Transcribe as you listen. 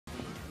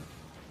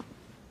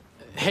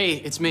Hey,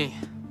 it's me.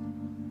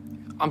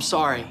 I'm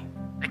sorry.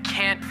 I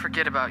can't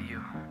forget about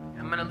you.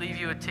 I'm gonna leave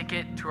you a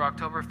ticket to our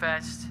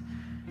Oktoberfest.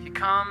 If you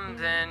come,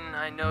 then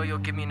I know you'll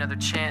give me another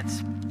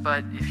chance.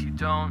 But if you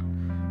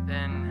don't,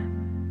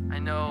 then I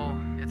know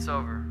it's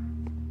over.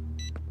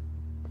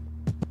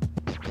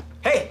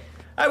 Hey,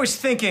 I was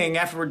thinking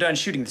after we're done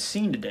shooting the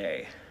scene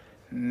today,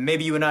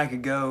 maybe you and I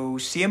could go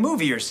see a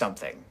movie or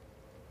something.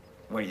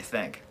 What do you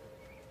think?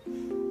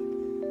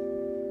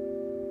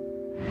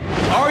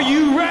 Are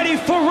you ready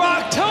for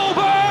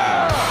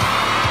Rocktober?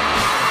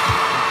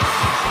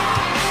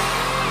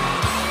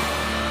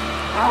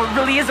 Oh, it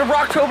really is a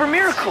Rocktober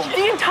miracle.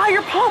 The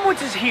entire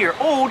Palmwoods is here,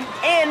 old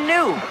and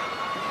new.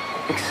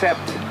 Except...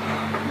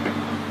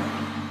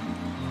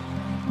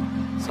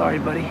 Sorry,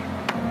 buddy.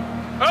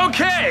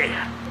 Okay,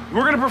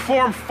 we're gonna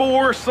perform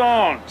 4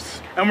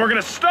 songs, and we're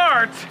gonna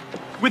start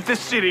with The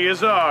City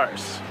Is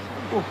Ours.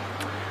 Ooh.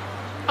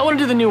 I want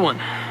to do the new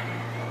one.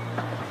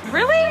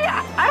 Really?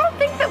 I don't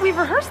think that we've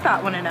rehearsed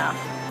that one enough.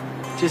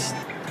 Just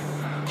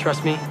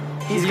trust me.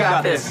 He's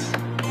got this.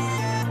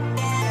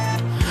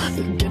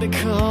 Get a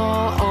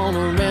call on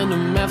a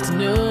random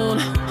afternoon.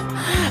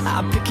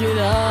 I pick it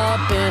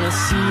up and I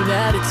see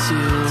that it's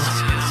you.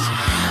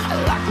 I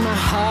like my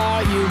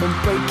heart, you've been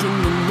breaking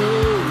the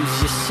news.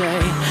 You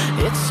say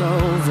it's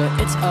over,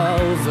 it's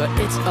over,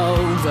 it's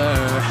over.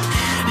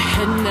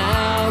 Heading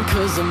out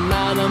 'cause I'm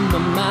out of my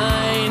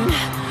mind.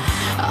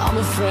 All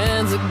my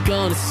friends are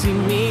gonna see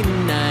me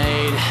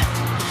tonight.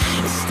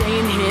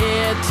 Staying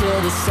here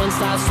till the sun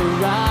starts to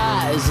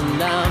rise,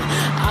 and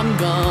I'm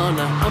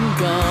gonna dance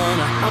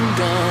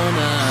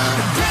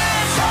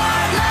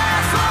hard,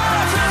 laugh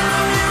hard, turn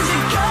the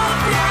music up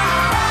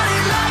now. Party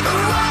like a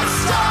rock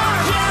star.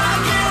 Can I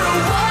get a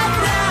what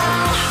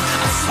now?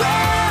 I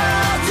swear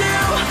I'll do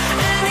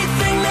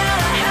anything that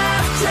I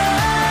have to,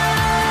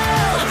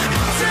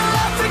 till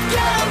I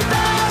forget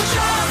about.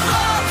 Jump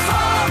up,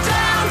 fall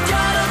down,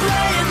 gotta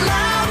play it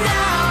loud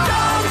now.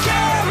 Don't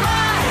care,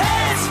 my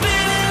head's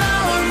spinning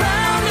all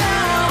around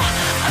now.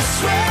 I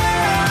swear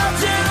I'll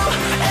do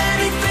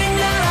anything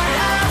that I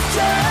have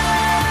to,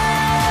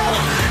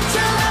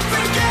 till I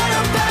forget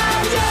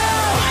about you.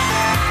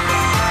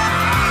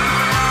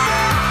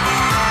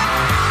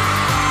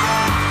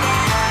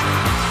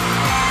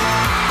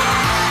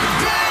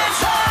 Dance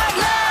hard,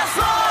 laugh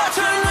hard,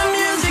 turn the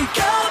music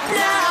up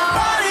now.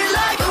 Party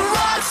like a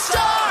rock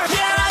star.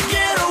 Can I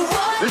get a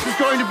what? This is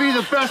going to be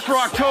the best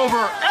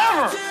Rocktober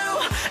ever!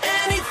 Do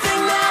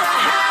anything that I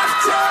have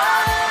to.